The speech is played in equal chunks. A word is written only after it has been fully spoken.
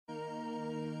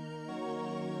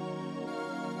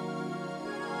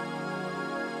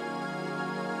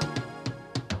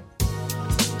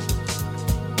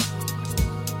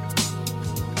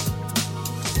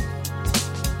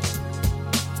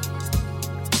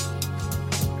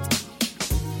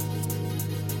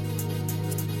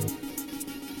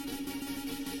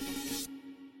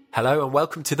Hello and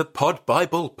welcome to the Pod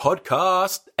Bible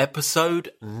Podcast,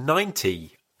 episode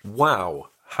 90. Wow,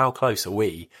 how close are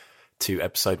we to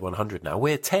episode 100 now?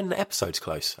 We're 10 episodes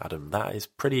close, Adam. That is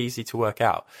pretty easy to work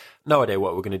out. No idea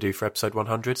what we're going to do for episode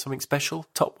 100. Something special?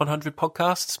 Top 100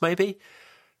 podcasts, maybe?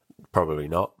 Probably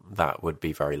not. That would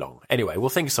be very long. Anyway, we'll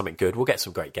think of something good. We'll get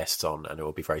some great guests on and it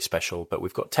will be very special. But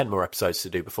we've got 10 more episodes to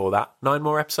do before that. 9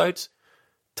 more episodes?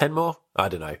 10 more? I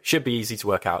don't know. Should be easy to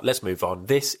work out. Let's move on.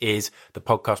 This is the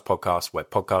podcast where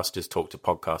podcasters talk to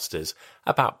podcasters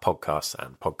about podcasts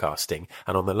and podcasting.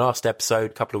 And on the last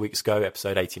episode, a couple of weeks ago,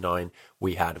 episode 89,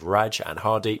 we had Raj and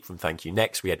Hardeep from Thank You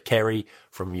Next. We had Kerry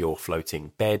from Your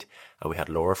Floating Bed. And we had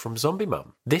Laura from Zombie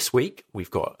Mum. This week,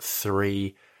 we've got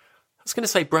 3... I was going to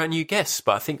say brand new guests,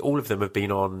 but I think all of them have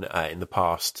been on in the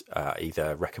past,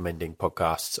 either recommending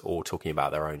podcasts or talking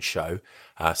about their own show.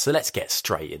 So let's get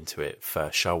straight into it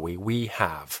first, shall we? We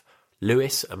have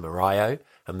Lewis and Mario,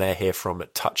 and they're here from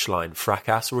Touchline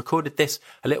Fracas. We recorded this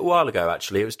a little while ago,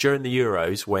 actually. It was during the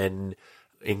Euros when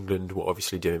England were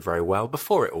obviously doing very well,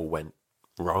 before it all went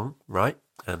wrong, right?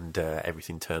 And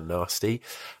everything turned nasty.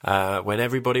 When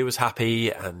everybody was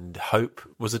happy and hope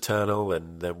was eternal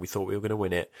and we thought we were going to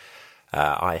win it.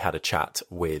 I had a chat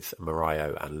with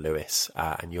Mario and Lewis,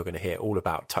 and you're going to hear all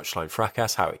about Touchline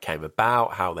Fracas, how it came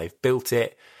about, how they've built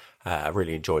it. I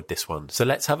really enjoyed this one. So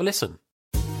let's have a listen.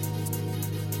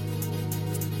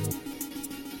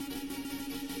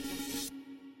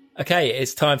 Okay,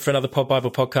 it's time for another Pod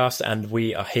Bible podcast, and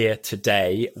we are here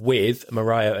today with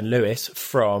Mario and Lewis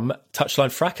from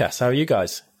Touchline Fracas. How are you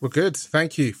guys? We're good.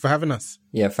 Thank you for having us.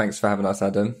 Yeah, thanks for having us,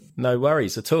 Adam. No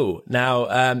worries at all.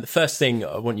 Now, the first thing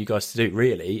I want you guys to do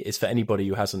really is for anybody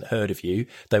who hasn't heard of you,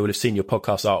 they will have seen your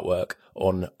podcast artwork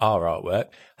on our artwork.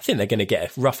 I think they're going to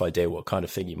get a rough idea what kind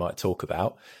of thing you might talk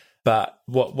about. But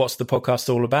what's the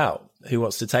podcast all about? Who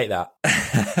wants to take that?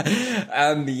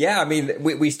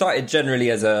 We started generally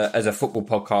as a football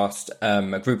podcast,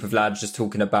 a group of lads just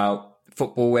talking about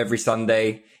football every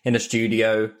Sunday in a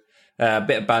studio, a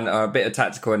bit of banter, a bit of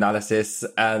tactical analysis,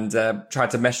 and try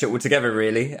to mesh it all together,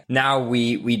 really. Now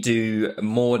we do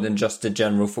more than just a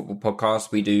general football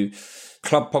podcast. We do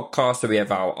club podcasts. So we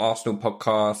have our Arsenal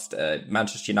podcast,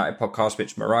 Manchester United podcast,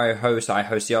 which Mario hosts. I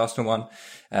host the Arsenal one.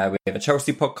 We have a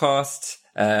Chelsea podcast,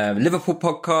 Liverpool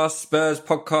podcast, Spurs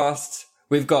podcast.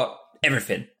 We've got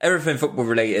everything football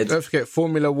related. Don't forget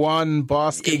Formula One,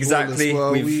 basketball. Exactly. As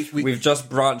well. We've just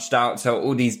branched out to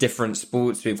all these different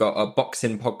sports. We've got a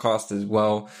boxing podcast as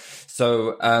well.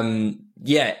 So,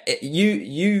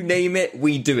 you name it,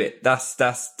 we do it.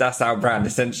 That's our brand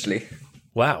essentially.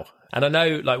 Wow. And I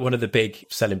know like one of the big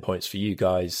selling points for you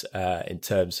guys in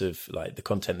terms of like the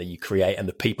content that you create and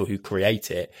the people who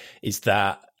create it is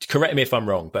that, correct me if I'm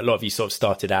wrong, but a lot of you sort of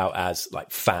started out as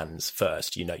like fans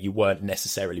first. You know, you weren't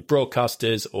necessarily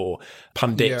broadcasters or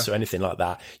pundits or anything like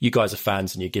that. You guys are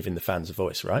fans and you're giving the fans a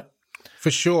voice, right?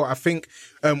 For sure. I think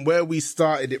where we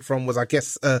started it from was, I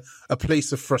guess, a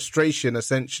place of frustration,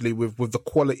 essentially, with the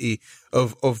quality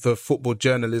of the football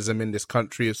journalism in this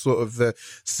country. It's sort of the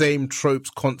same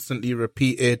tropes constantly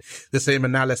repeated, the same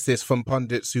analysis from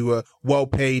pundits who were well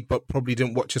paid but probably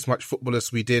didn't watch as much football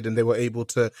as we did, and they were able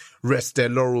to rest their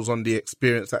laurels on the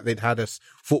experience that they'd had as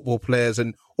football players,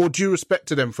 and all due respect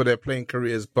to them for their playing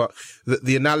careers. But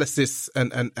the analysis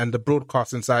and the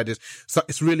broadcasting side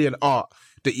it's really an art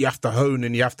that you have to hone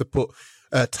and you have to put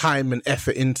time and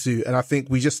effort into. And I think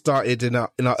we just started in our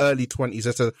early 20s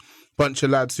as a bunch of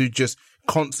lads who just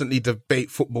constantly debate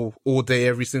football all day,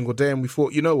 every single day. And we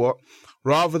thought, you know what,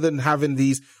 rather than having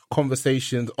these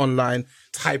conversations online,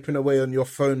 typing away on your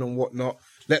phone and whatnot,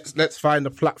 let's find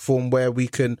a platform where we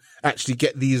can actually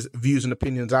get these views and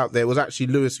opinions out there. It was actually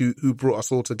Lewis who brought us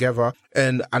all together.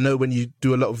 And I know when you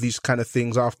do a lot of these kind of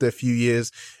things, after a few years,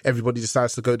 everybody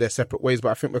decides to go their separate ways. But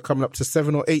I think we're coming up to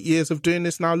 7 or 8 years of doing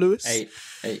this now, Lewis.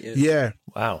 8 years. Yeah.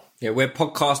 Wow. Yeah, we're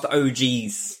podcast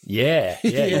OGs. Yeah,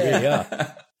 you really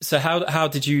are. So how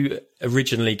did you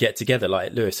originally get together?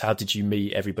 Like, Lewis, how did you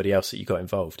meet everybody else that you got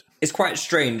involved? It's quite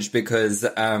strange because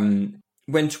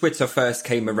when Twitter first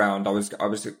came around, I was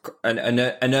an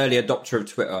early adopter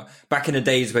of Twitter. Back in the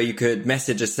days where you could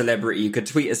message a celebrity, you could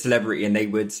tweet a celebrity, and they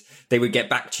would get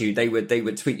back to you. They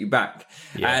would tweet you back.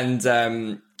 Yeah.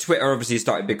 And Twitter obviously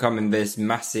started becoming this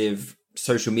massive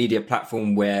social media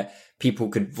platform where people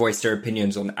could voice their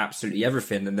opinions on absolutely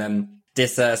everything. And then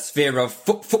this sphere of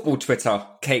football Twitter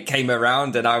came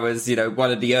around, and I was,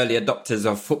 one of the early adopters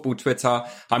of football Twitter.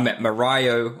 I met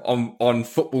Mario on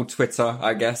football Twitter,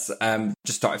 I guess.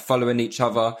 Just started following each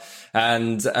other,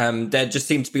 and there just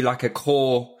seemed to be like a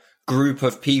core group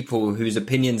of people whose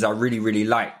opinions I really, really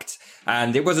liked.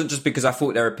 And it wasn't just because I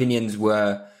thought their opinions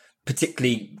were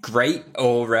particularly great,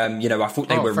 or I thought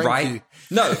they were right. You.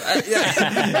 No,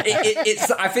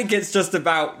 it's. I think it's just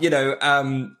about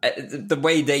the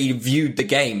way they viewed the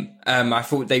game. I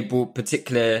thought they brought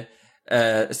particular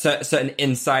certain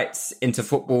insights into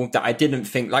football that I didn't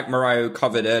think, like Mariah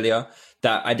covered earlier,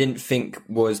 that I didn't think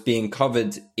was being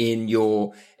covered in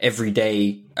your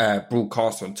everyday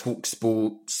broadcast on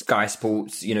TalkSport, Sky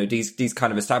Sports, these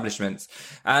kind of establishments.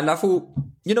 And I thought,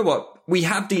 you know what, we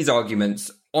have these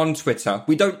arguments on Twitter.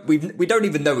 We don't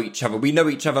even know each other. We know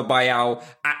each other by our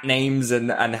 @ names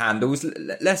and handles.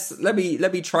 Let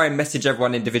me try and message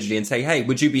everyone individually and say, hey,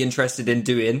 would you be interested in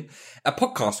doing a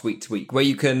podcast week to week where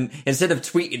you can, instead of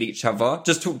tweeting each other,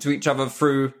 just talk to each other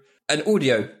through an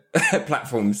audio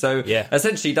platform. So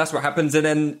essentially that's what happens. And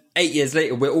then 8 years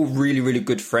later, we're all really, really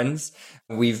good friends.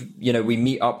 We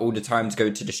meet up all the time to go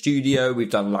to the studio.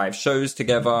 We've done live shows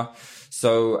together.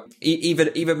 So even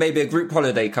maybe a group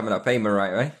holiday coming up,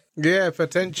 Mariah, right? Yeah,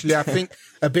 potentially. I think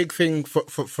a big thing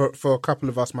for a couple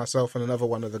of us, myself and another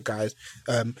one of the guys,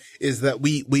 is that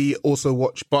we also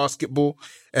watch basketball.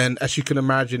 And as you can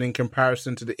imagine, in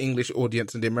comparison to the English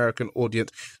audience and the American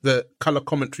audience, the color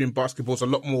commentary in basketball is a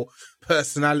lot more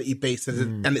personality based,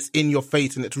 and it's in your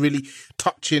face, and it's really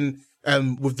touching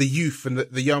with the youth and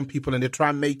the young people, and they try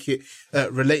and make it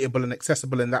relatable and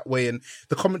accessible in that way. And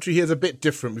the commentary here is a bit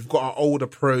different. We've got our older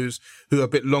pros who are a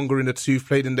bit longer in the tooth,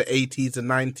 played in the 80s and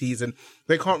 90s, and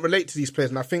they can't relate to these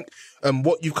players. And I think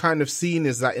what you've kind of seen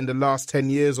is that in the last 10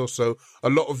 years or so,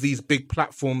 a lot of these big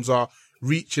platforms are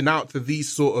reaching out to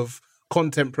these sort of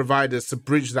content providers to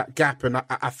bridge that gap. And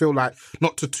I feel like,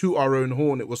 not to toot our own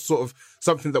horn, it was sort of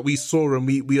something that we saw and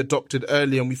we adopted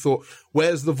early, and we thought,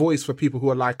 where's the voice for people who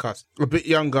are like us, a bit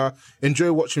younger,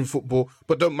 enjoy watching football,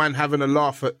 but don't mind having a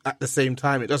laugh at the same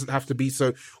time. It doesn't have to be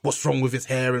so, what's wrong with his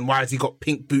hair and why has he got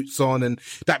pink boots on and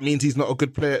that means he's not a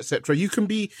good player, etc. You can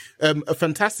be a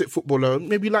fantastic footballer,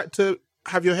 maybe you like to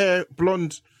have your hair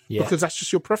blonde because that's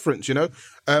just your preference,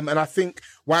 and I think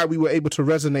why we were able to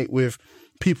resonate with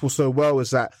people so well is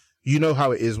that you know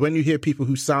how it is. When you hear people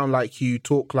who sound like you,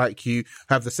 talk like you,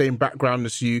 have the same background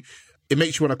as you, it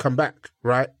makes you want to come back,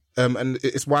 right? And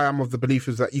it's why I'm of the belief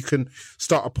is that you can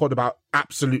start a pod about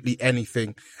absolutely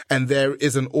anything, and there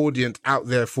is an audience out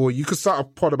there for you. You could start a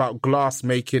pod about glass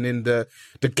making in the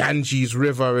Ganges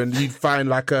River, and you'd find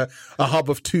like a hub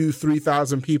of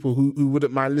 2,000-3,000 people who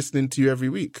wouldn't mind listening to you every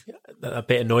week. A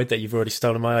bit annoyed that you've already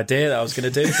stolen my idea that I was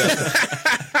going to do.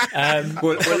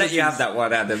 But we'll let you have that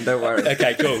one, Adam. Don't worry.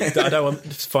 Okay, cool. I don't want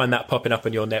to find that popping up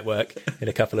on your network in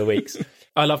a couple of weeks.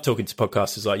 I love talking to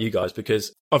podcasters like you guys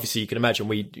because obviously you can imagine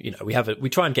we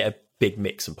try and get a big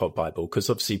mix in Pod Bible because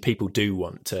obviously people do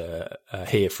want to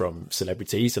hear from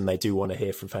celebrities and they do want to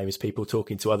hear from famous people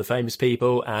talking to other famous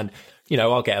people. And,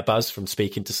 I'll get a buzz from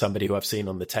speaking to somebody who I've seen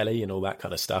on the telly and all that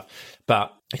kind of stuff.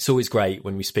 But it's always great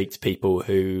when we speak to people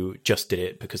who just did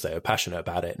it because they were passionate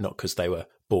about it, not because they were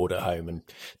bored at home and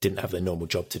didn't have their normal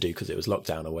job to do because it was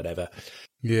lockdown or whatever.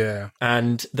 Yeah.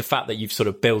 And the fact that you've sort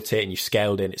of built it and you've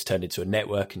scaled it and it's turned into a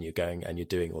network and you're going and you're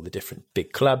doing all the different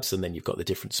big clubs and then you've got the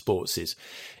different sports is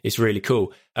really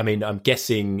cool. I mean, I'm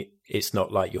guessing it's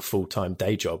not like your full-time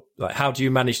day job. Like, how do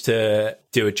you manage to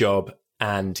do a job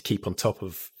and keep on top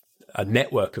of a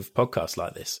network of podcasts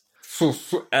like this? Great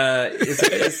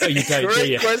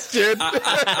question.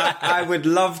 I would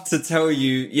love to tell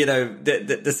you,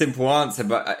 the simple answer,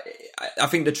 but I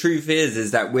think the truth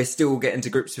is that we're still getting to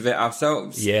grips with it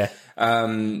ourselves. Yeah.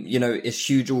 It's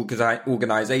huge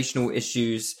organizational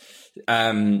issues.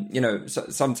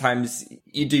 Sometimes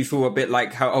you do feel a bit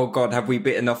like, oh God, have we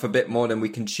bitten off a bit more than we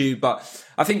can chew? But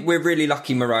I think we're really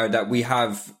lucky, Mariah, that we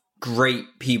have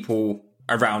great people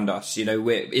around us.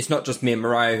 It's not just me and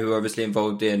Mariah who are obviously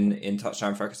involved in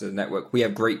Touchdown Fracas as a network. We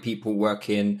have great people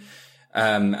working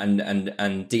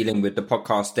and dealing with the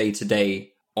podcast day to day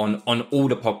on all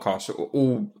the podcasts.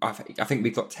 I think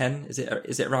we've got 10. Is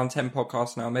it around 10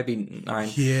 podcasts now? Maybe 9.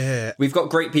 Yeah, we've got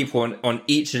great people on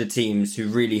each of the teams who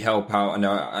really help out and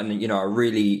are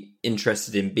really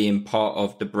interested in being part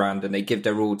of the brand, and they give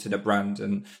their all to the brand,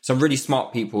 and some really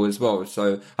smart people as well.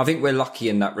 So I think we're lucky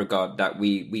in that regard that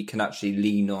we can actually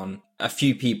lean on a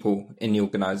few people in the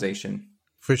organization.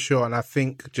 For sure. And I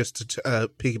think just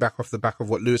to piggyback off the back of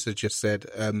what Lewis has just said,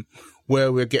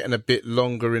 where we're getting a bit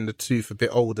longer in the tooth, a bit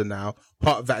older now,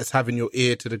 part of that is having your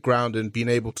ear to the ground and being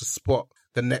able to spot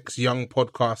the next young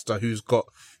podcaster who's got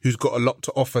a lot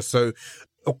to offer. So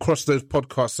across those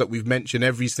podcasts that we've mentioned,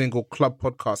 every single club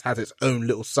podcast has its own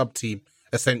little sub team,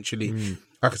 essentially.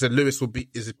 like I said, Lewis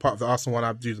is part of the Arsenal one.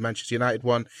 I do the Manchester United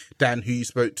one. Dan, who you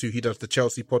spoke to, he does the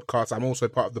Chelsea podcast. I'm also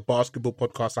part of the basketball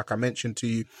podcast, like I mentioned to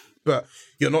you. But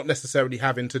you're not necessarily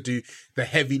having to do the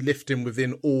heavy lifting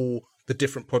within all the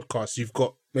different podcasts. You've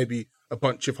got maybe a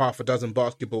bunch of half a dozen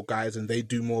basketball guys, and they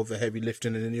do more of the heavy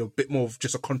lifting, and then you're a bit more of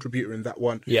just a contributor in that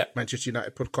one Manchester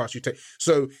United podcast you take.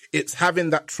 So it's having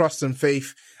that trust and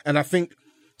faith. And I think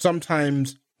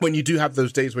sometimes when you do have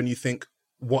those days when you think,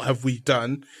 what have we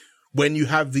done? When you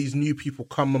have these new people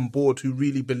come on board who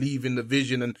really believe in the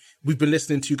vision, and we've been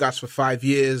listening to you guys for 5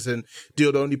 years, and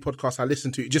you're the only podcast I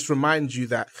listen to, it just reminds you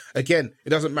that, again,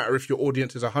 it doesn't matter if your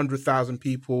audience is 100,000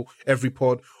 people every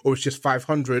pod, or it's just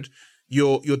 500,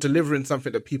 you're delivering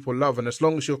something that people love. And as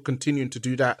long as you're continuing to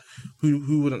do that,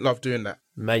 who wouldn't love doing that?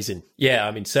 Amazing. Yeah,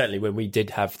 I mean, certainly when we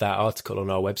did have that article on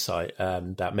our website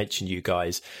that mentioned you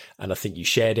guys, and I think you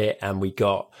shared it, and we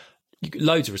got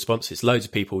loads of responses, loads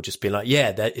of people just being like,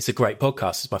 yeah, it's a great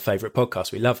podcast. It's my favorite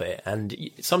podcast. We love it. And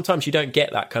sometimes you don't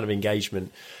get that kind of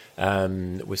engagement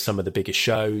with some of the biggest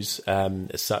shows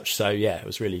as such. So yeah, it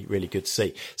was really, really good to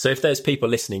see. So if there's people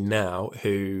listening now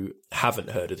who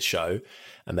haven't heard of the show,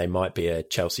 and they might be a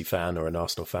Chelsea fan or an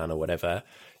Arsenal fan or whatever,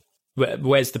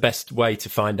 where's the best way to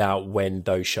find out when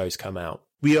those shows come out?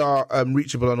 We are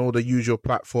reachable on all the usual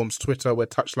platforms. Twitter, we're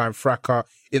Touchline Fracas.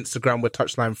 Instagram, we're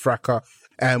Touchline Fracas.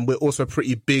 And we're also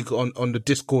pretty big on the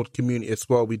Discord community as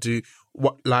well. We do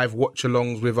live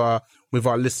watch-alongs with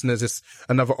our listeners. It's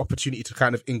another opportunity to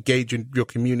kind of engage in your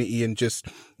community and just,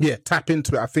 tap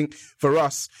into it. I think for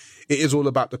us, it is all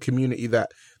about the community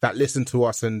that listen to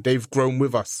us, and they've grown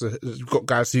with us. We've got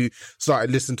guys who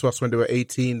started listening to us when they were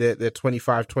 18. They're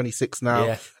 25, 26 now.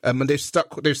 Yeah. And they've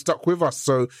stuck with us.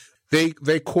 So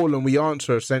they call and we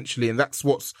answer, essentially. And that's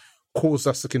what's caused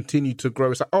us to continue to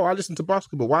grow. It's like, oh, I listen to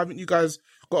basketball. Why haven't you guys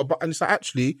got a... And it's like,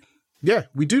 actually, yeah,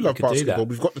 we do love basketball.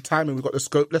 We've got the time and we've got the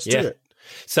scope. Let's do it.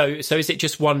 So is it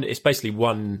just one? It's basically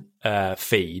one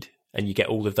feed, and you get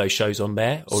all of those shows on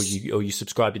there, or you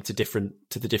subscribe to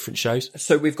the different shows?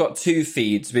 So we've got two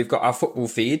feeds. We've got our football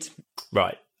feed.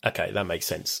 Right. Okay, that makes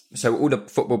sense. So all the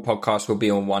football podcasts will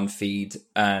be on one feed,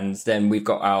 and then we've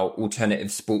got our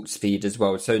alternative sports feed as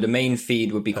well. So the main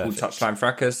feed would be called Touchline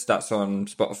Fracas. That's on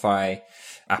Spotify,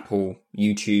 Apple,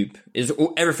 YouTube.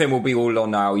 Everything will be all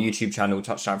on our YouTube channel,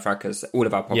 Touchline Fracas. All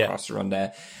of our podcasts are on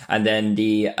there. And then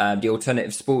the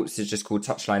alternative sports is just called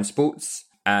Touchline Sports,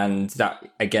 and that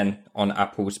again on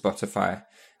Apple, Spotify,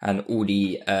 and all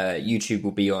the YouTube will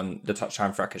be on the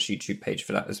Touchline Fracas YouTube page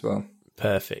for that as well.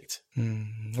 Perfect.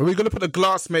 Are we going to put a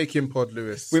glass making pod,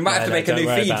 Lewis? We might have to make a new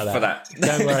feed for that.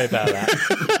 Don't worry about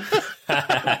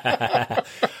that.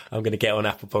 I'm going to get on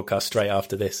Apple Podcast straight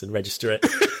after this and register it.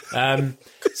 I'm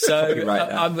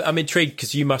intrigued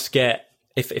because you must get,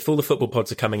 if all the football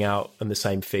pods are coming out on the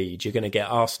same feed, you're going to get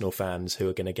Arsenal fans who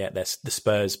are going to get the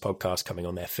Spurs podcast coming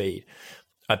on their feed.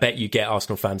 I bet you get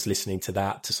Arsenal fans listening to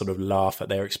that to sort of laugh at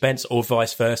their expense, or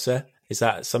vice versa. Is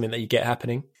that something that you get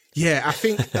happening? Yeah, I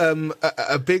think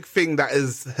a big thing that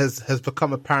has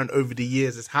become apparent over the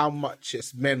years is how much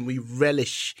as men we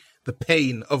relish the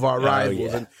pain of our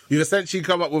rivals, and we've essentially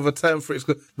come up with a term for it. It's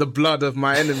called the blood of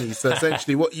my enemies. So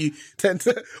essentially, what you tend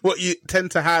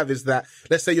to have is that,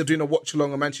 let's say you're doing a watch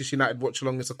along, a Manchester United watch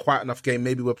along. It's a quiet enough game.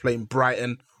 Maybe we're playing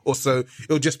Brighton, or so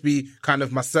it'll just be kind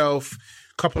of myself,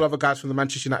 a couple other guys from the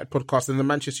Manchester United podcast, and the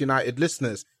Manchester United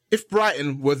listeners. If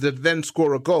Brighton were to then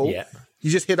score a goal, you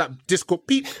just hear that Discord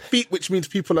beep, beep, which means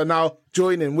people are now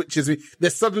joining, which is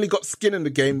they've suddenly got skin in the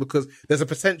game because there's a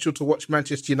potential to watch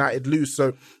Manchester United lose.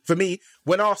 So for me,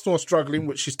 when Arsenal are struggling,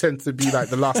 which is tends to be like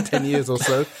the last 10 years or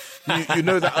so, you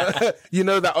know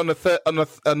that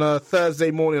on a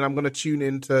Thursday morning, I'm going to tune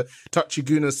in to Touchy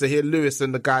Gooners to hear Lewis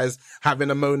and the guys having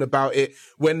a moan about it.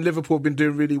 When Liverpool have been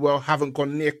doing really well, haven't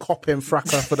gone near copping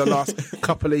Fracas for the last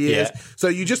couple of years. Yeah. So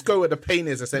you just go where the pain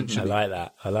is, essentially. I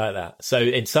like that. So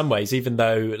in some ways, even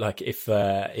though like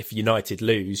if United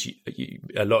lose,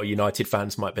 a lot of United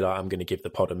fans might be like, I'm going to give the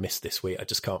pod a miss this week. I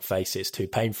just can't face it. It's too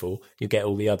painful. You get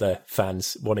all the other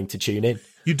fans wanting to tune in.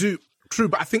 You do. True.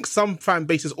 But I think some fan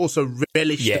bases also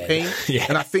relish the pain. Yeah.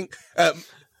 And I think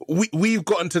we've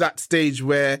gotten to that stage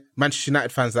where Manchester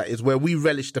United fans, that is, where we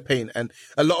relish the pain. And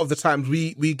a lot of the times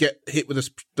we get hit with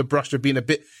the brush of being a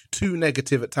bit too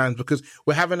negative at times, because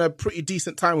we're having a pretty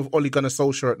decent time with Ole Gunnar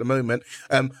Solskjaer at the moment.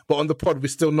 But on the pod, we're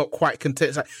still not quite content.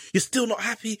 It's like, you're still not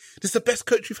happy? This is the best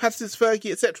coach we've had since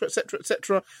Fergie, etc., etc.,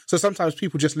 etc. So sometimes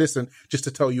people just listen just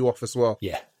to tell you off as well.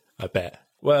 Yeah, I bet.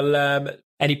 Well,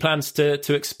 any plans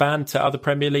to expand to other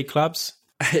Premier League clubs?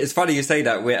 It's funny you say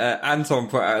that. Anton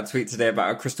put out a tweet today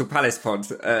about a Crystal Palace pod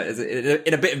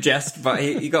in a bit of jest, but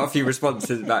he got a few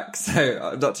responses back, so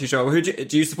I'm not too sure.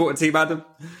 Do you support a team, Adam?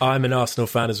 I'm an Arsenal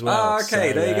fan as well. Oh,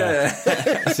 okay, so, there you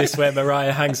go. Is this where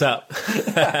Mariah hangs up?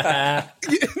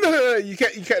 No, you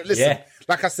can't listen. Yeah.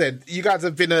 Like I said, you guys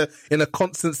have been in a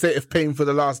constant state of pain for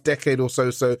the last decade or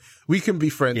so we can be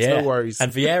friends, no worries.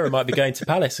 And Vieira might be going to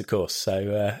Palace, of course,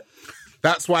 so...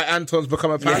 That's why Anton's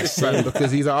become a Palace fan,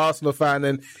 because he's an Arsenal fan,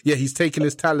 and he's taken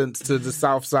his talents to the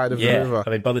south side of the river. I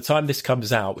mean, by the time this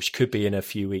comes out, which could be in a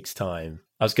few weeks' time,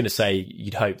 I was going to say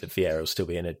you'd hope that Vieira will still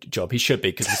be in a job. He should be,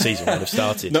 because the season would have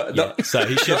started. So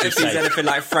he should not be if he's safe. anything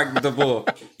like Frank de Boer.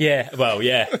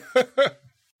 Yeah.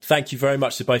 Thank you very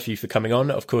much to both of you for coming on.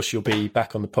 Of course, you'll be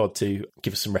back on the pod to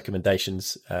give us some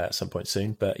recommendations at some point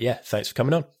soon. But yeah, thanks for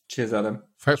coming on. Cheers, Adam.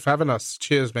 Thanks for having us.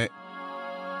 Cheers, mate.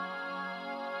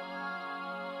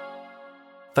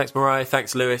 Thanks, Mariah.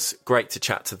 Thanks, Lewis. Great to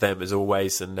chat to them as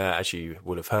always. And as you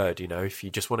will have heard, if you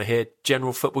just want to hear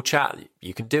general football chat,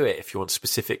 you can do it. If you want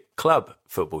specific club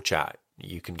football chat,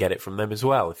 you can get it from them as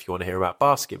well. If you want to hear about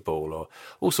basketball or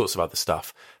all sorts of other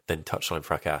stuff, then Touchline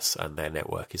Fracas and their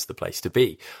network is the place to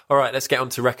be. All right, let's get on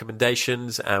to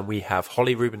recommendations. And we have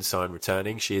Holly Rubenstein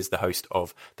returning. She is the host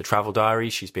of The Travel Diary.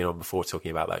 She's been on before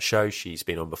talking about that show. She's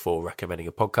been on before recommending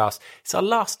a podcast. It's our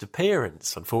last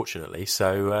appearance, unfortunately.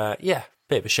 So,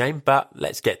 bit of a shame, but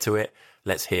let's get to it.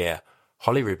 Let's hear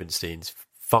Holly Rubenstein's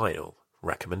final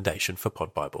recommendation for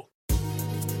Pod Bible.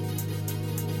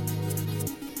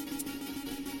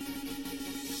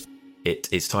 It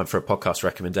is time for a podcast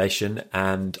recommendation,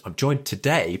 and I'm joined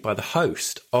today by the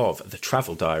host of The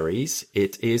Travel Diaries.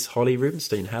 It is Holly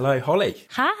Rubenstein. Hello, Holly.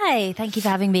 Hi, thank you for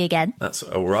having me again. That's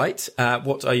all right.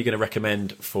 What are you going to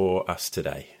recommend for us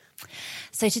today?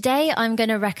 So today I'm going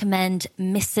to recommend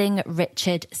Missing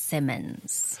Richard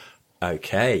Simmons.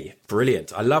 Okay,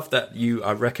 brilliant. I love that you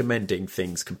are recommending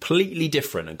things completely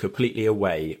different and completely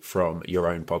away from your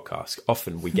own podcast.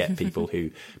 Often we get people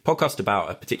who podcast about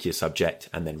a particular subject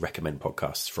and then recommend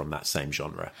podcasts from that same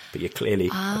genre. But you're clearly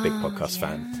a big podcast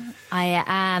fan. I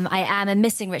am. And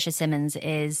Missing Richard Simmons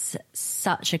is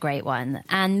such a great one.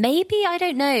 And maybe, I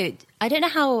don't know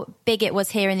how big it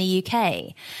was here in the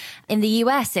UK. In the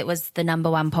US, it was the number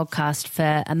one podcast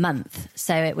for a month.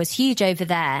 So it was huge over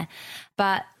there.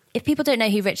 But if people don't know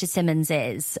who Richard Simmons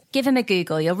is, give him a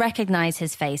Google. You'll recognize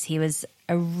his face. He was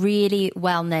a really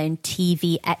well-known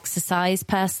TV exercise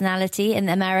personality in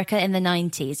America in the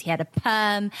 90s. He had a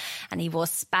perm and he wore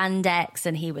spandex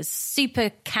and he was super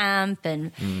camp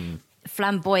and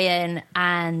flamboyant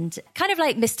and kind of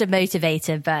like Mr.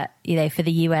 Motivator, but, for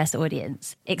the US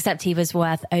audience. Except he was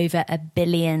worth over $1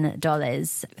 billion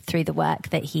through the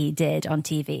work that he did on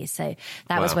TV. So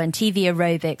that was when TV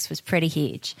aerobics was pretty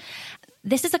huge.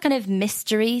 This is a kind of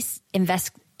mystery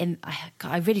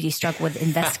I really do struggle with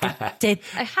I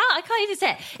can't even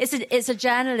say it. It's a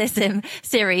journalism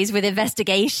series with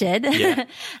investigation,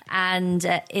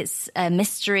 and it's a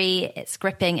mystery. It's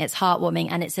gripping. It's heartwarming,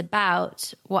 and it's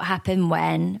about what happened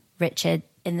when Richard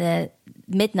in the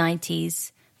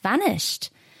mid-90s vanished.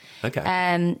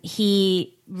 Okay.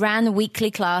 He ran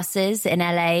weekly classes in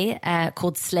LA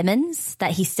called Slimmons that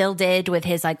he still did with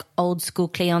his old school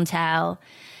clientele.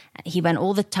 He went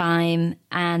all the time,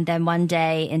 and then one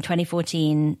day in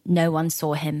 2014, no one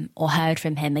saw him or heard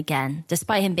from him again,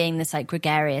 despite him being this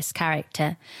gregarious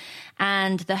character.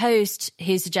 And the host,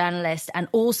 who's a journalist and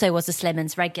also was a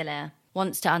Slimmons regular,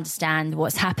 wants to understand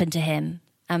what's happened to him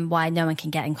and why no one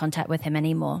can get in contact with him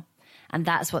anymore. And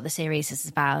that's what the series is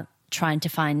about, trying to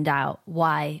find out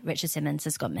why Richard Simmons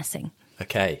has gone missing.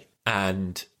 Okay.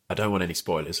 And I don't want any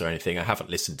spoilers or anything. I haven't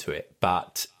listened to it,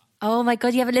 but... Oh my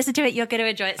God, you haven't listened to it? You're going to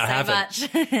enjoy it so much.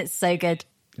 It's so good.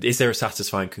 Is there a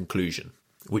satisfying conclusion,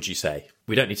 would you say?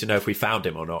 We don't need to know if we found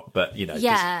him or not, but,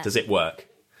 does it work?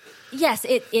 Yes,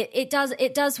 it does.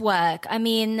 It does work. I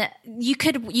mean, you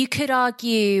could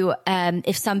argue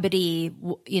if somebody,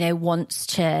 wants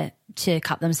to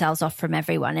cut themselves off from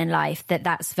everyone in life,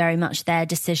 that's very much their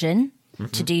decision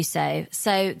to do so.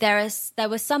 So there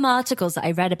were some articles that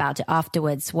I read about it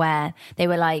afterwards where they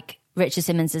were like, Richard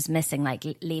Simmons is missing,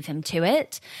 leave him to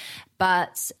it.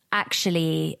 But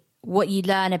actually, what you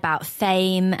learn about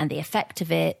fame and the effect of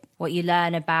it, what you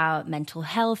learn about mental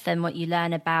health and what you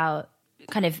learn about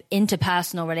kind of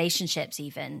interpersonal relationships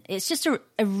even, it's just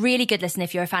a really good listen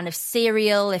if you're a fan of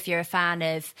Serial, if you're a fan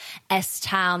of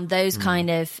S-Town, those kind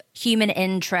of human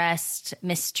interest,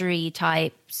 mystery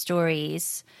type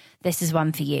stories. This is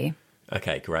one for you.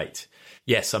 Okay, great.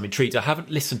 Yes, I'm intrigued. I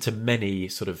haven't listened to many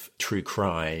sort of true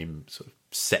crime, sort of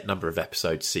set number of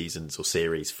episodes, seasons or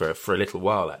series for a little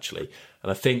while, actually.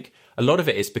 And I think a lot of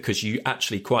it is because you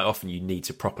actually quite often you need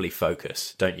to properly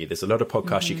focus, don't you? There's a lot of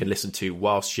podcasts you can listen to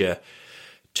whilst you're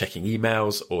checking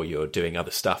emails or you're doing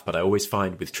other stuff. But I always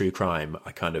find with true crime,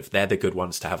 they're the good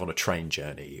ones to have on a train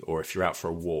journey, or if you're out for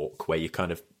a walk, where you're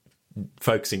kind of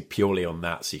focusing purely on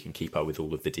that so you can keep up with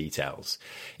all of the details.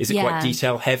 Is it quite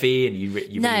detail heavy and you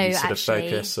really need sort of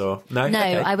focus, or no? No,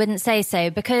 okay. I wouldn't say so,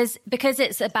 because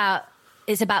it's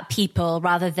about people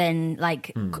rather than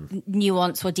like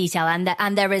nuance or detail,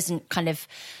 and there isn't kind of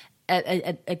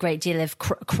a great deal of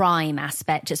crime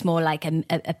aspect. It's more like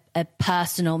a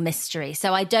personal mystery.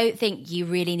 So I don't think you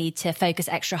really need to focus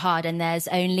extra hard. And there's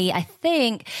only, I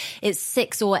think it's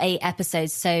 6 or 8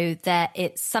 episodes. So that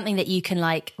it's something that you can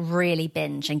like really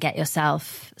binge and get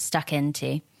yourself stuck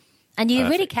into. And you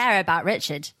really care about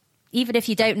Richard. Even if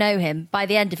you don't know him, by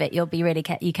the end of it, you'll be really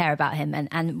you care about him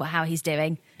and how he's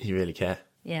doing. You really care.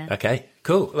 Yeah. Okay,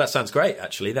 cool. Well, that sounds great,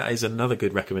 actually. That is another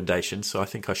good recommendation, so I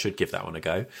think I should give that one a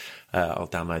go. I'll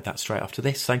download that straight after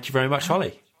this. Thank you very much,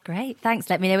 Holly. Great, thanks.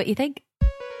 Let me know what you think.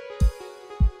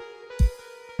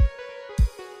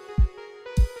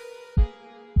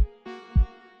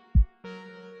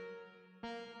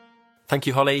 Thank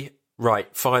you, Holly.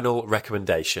 Right, final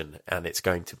recommendation, and it's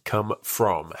going to come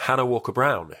from Hannah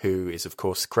Walker-Brown, who is, of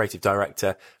course, creative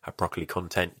director at Broccoli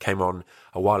Content, came on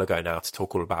a while ago now to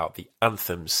talk all about the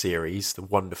Anthems series, the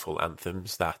wonderful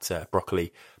anthems that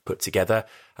Broccoli put together.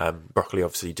 Broccoli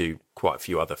obviously do quite a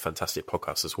few other fantastic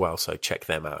podcasts as well, so check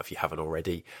them out if you haven't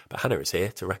already. But Hannah is here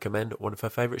to recommend one of her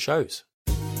favourite shows.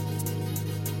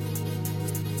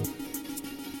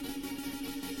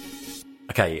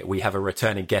 Okay, we have a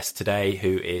returning guest today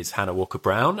who is Hannah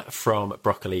Walker-Brown from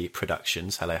Broccoli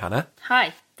Productions. Hello, Hannah.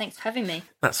 Hi, thanks for having me.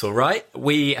 That's all right.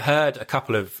 We heard a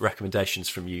couple of recommendations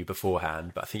from you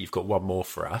beforehand, but I think you've got one more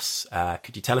for us.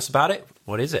 Could you tell us about it?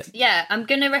 What is it? Yeah, I'm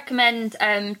going to recommend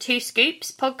Two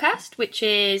Scoops podcast, which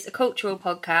is a cultural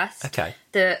podcast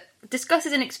that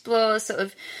discusses and explores sort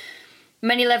of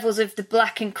many levels of the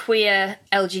Black and queer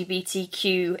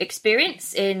LGBTQ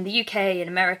experience in the UK and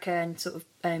America and sort of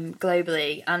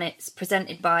globally, and it's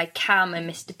presented by Cam and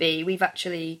Mr. B. We've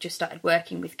actually just started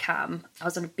working with Cam. I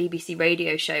was on a BBC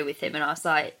radio show with him and I was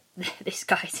like, this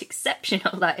guy's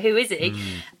exceptional, like, who is he?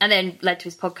 And then led to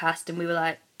his podcast and we were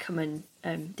like, come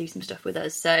and do some stuff with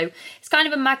us. So it's kind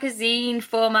of a magazine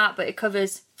format, but it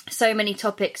covers so many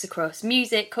topics across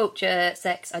music, culture,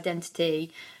 sex,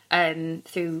 identity,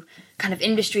 through kind of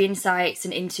industry insights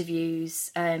and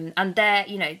interviews, and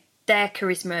their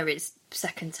charisma is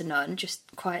second to none. Just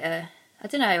quite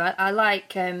I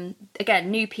like again,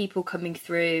 new people coming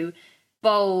through,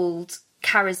 bold,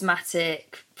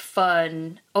 charismatic,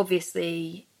 fun,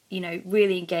 obviously,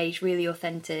 really engaged, really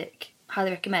authentic.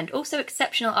 Highly recommend. Also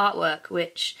exceptional artwork,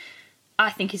 which I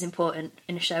think is important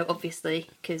in a show, obviously,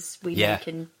 because we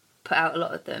can put out a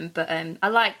lot of them, but I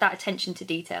like that attention to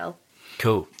detail.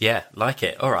 Cool. Yeah, like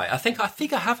it. All right. I think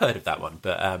I have heard of that one,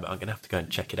 but I'm going to have to go and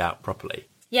check it out properly.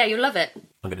 Yeah, you'll love it.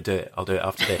 I'm going to do it. I'll do it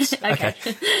after this. Okay.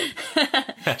 Just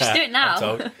do it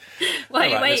now. Why are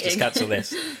you waiting? Let's just cancel this.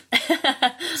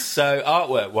 So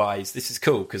artwork-wise, this is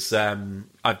cool because I'm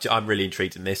really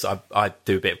intrigued in this. I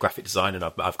do a bit of graphic design and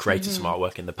I've created some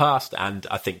artwork in the past, and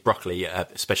I think Broccoli,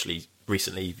 especially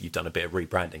recently, you've done a bit of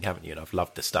rebranding, haven't you? And I've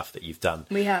loved the stuff that you've done.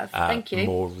 We have. Thank you.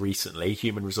 More recently,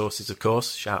 Human Resources, of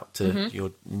course. Shout out to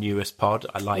your newest pod.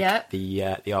 I like the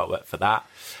artwork for that.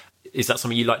 Is that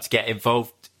something you like to get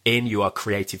involved in? You are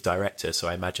creative director, so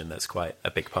I imagine that's quite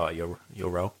a big part of your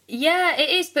role. Yeah, it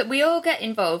is, but we all get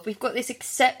involved. We've got this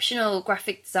exceptional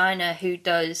graphic designer who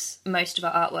does most of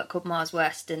our artwork called Mars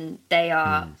West, and they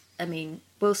are,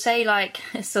 we'll say like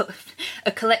sort of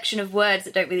a collection of words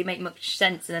that don't really make much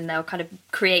sense, and then they'll kind of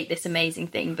create this amazing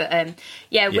thing. But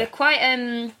we're quite,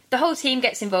 the whole team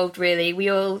gets involved really. We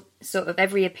all sort of,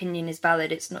 every opinion is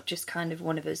valid. It's not just kind of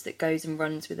one of us that goes and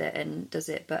runs with it and does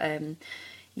it, but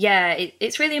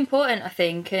it's really important, I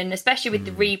think, and especially with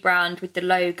the rebrand, with the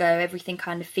logo, everything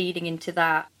kind of feeding into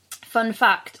that. Fun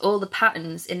fact, all the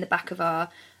patterns in the back of our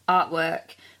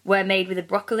artwork were made with a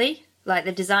broccoli. Like,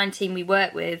 the design team we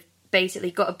work with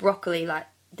basically got a broccoli, like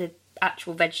the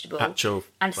actual vegetable, and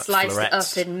like sliced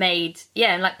florets. It up and made,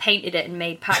 and like painted it and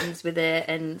made patterns with it.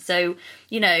 And so,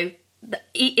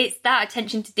 it's that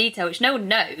attention to detail, which no one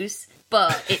knows,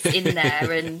 but it's in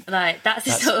there, and like that's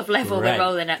the sort of level great. We're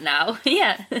rolling at now.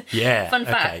 Yeah. Fun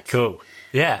fact. Okay, cool.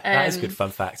 Yeah, that is a good fun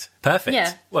fact. Perfect.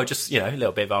 Yeah. Well, just, a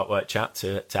little bit of artwork chat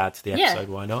to add to the episode.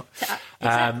 Why not?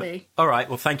 Exactly. All right.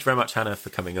 Well, thank you very much, Hannah, for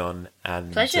coming on.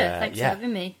 And pleasure. Thanks for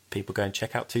having me. People go and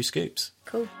check out Two Scoops.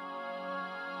 Cool.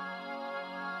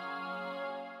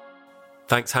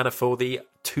 Thanks, Hannah, for the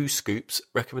Two Scoops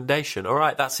recommendation. All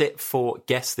right, that's it for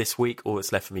guests this week. All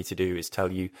that's left for me to do is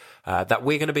tell you that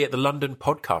we're going to be at the London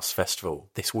Podcast Festival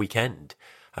this weekend.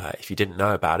 If you didn't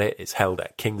know about it, it's held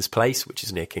at King's Place, which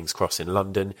is near King's Cross in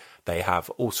London. They have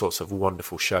all sorts of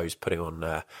wonderful shows putting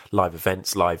on live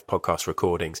events, live podcast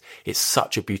recordings. It's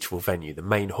such a beautiful venue. The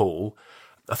main hall,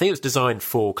 I think it was designed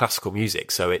for classical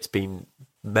music, so it's been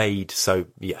made so,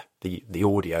 yeah, the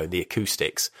audio and the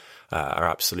acoustics are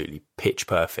absolutely pitch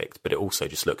perfect, but it also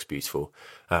just looks beautiful.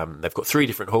 They've got 3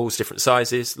 different halls, different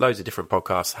sizes, loads of different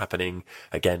podcasts happening.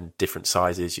 Again, different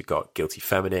sizes. You've got Guilty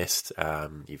Feminist,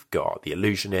 you've got The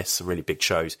Illusionists, some really big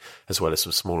shows, as well as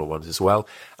some smaller ones as well.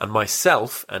 And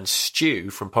myself and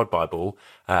Stu from Pod Bible,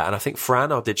 and I think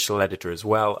Fran, our digital editor as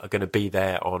well, are going to be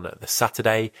there on this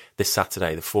Saturday, the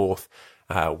 4th.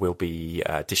 We'll be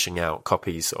dishing out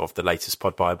copies of the latest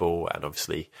Pod Bible and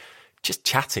obviously just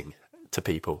chatting to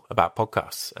people about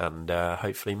podcasts and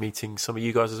hopefully meeting some of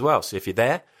you guys as well. So if you're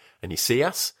there and you see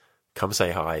us, come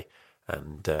say hi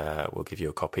and we'll give you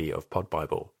a copy of Pod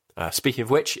Bible. Speaking of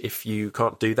which, if you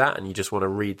can't do that and you just want to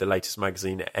read the latest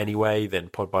magazine anyway, then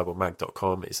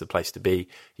podbiblemag.com is the place to be.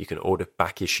 You can order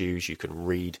back issues, you can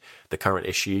read the current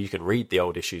issue, you can read the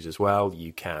old issues as well.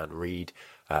 You can read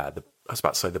the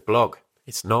blog.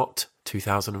 It's not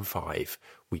 2005.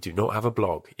 We do not have a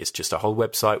blog. It's just a whole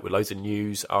website with loads of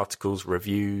news, articles,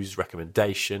 reviews,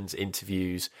 recommendations,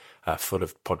 interviews, full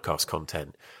of podcast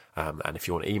content. And if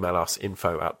you want to email us,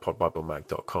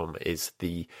 info@podbiblemag.com is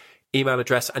the email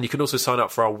address. And you can also sign up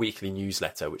for our weekly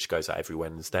newsletter, which goes out every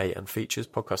Wednesday and features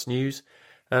podcast news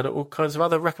and all kinds of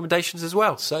other recommendations as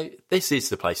well. So this is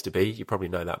the place to be. You probably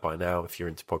know that by now if you're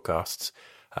into podcasts.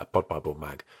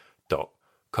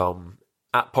 podbiblemag.com.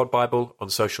 At PodBible on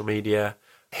social media,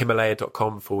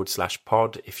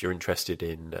 Himalaya.com/pod. If you're interested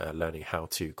in learning how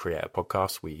to create a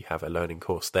podcast, we have a learning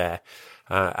course there.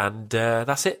 And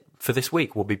that's it for this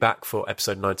week. We'll be back for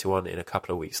episode 91 in a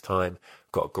couple of weeks' time.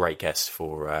 Got a great guest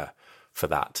for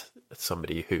that.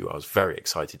 Somebody who I was very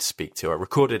excited to speak to. I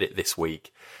recorded it this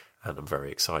week, and I'm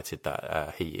very excited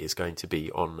that he is going to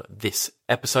be on this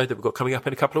episode that we've got coming up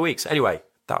in a couple of weeks. Anyway,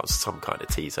 that was some kind of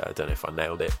teaser. I don't know if I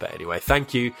nailed it, but anyway,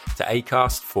 thank you to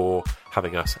Acast for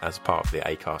having us as part of the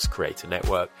Acast Creator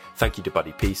Network. Thank you to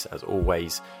Buddy Peace, as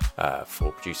always,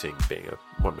 for producing, being a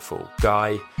wonderful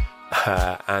guy.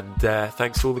 And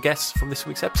thanks to all the guests from this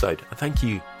week's episode. And thank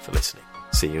you for listening.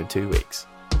 See you in 2 weeks.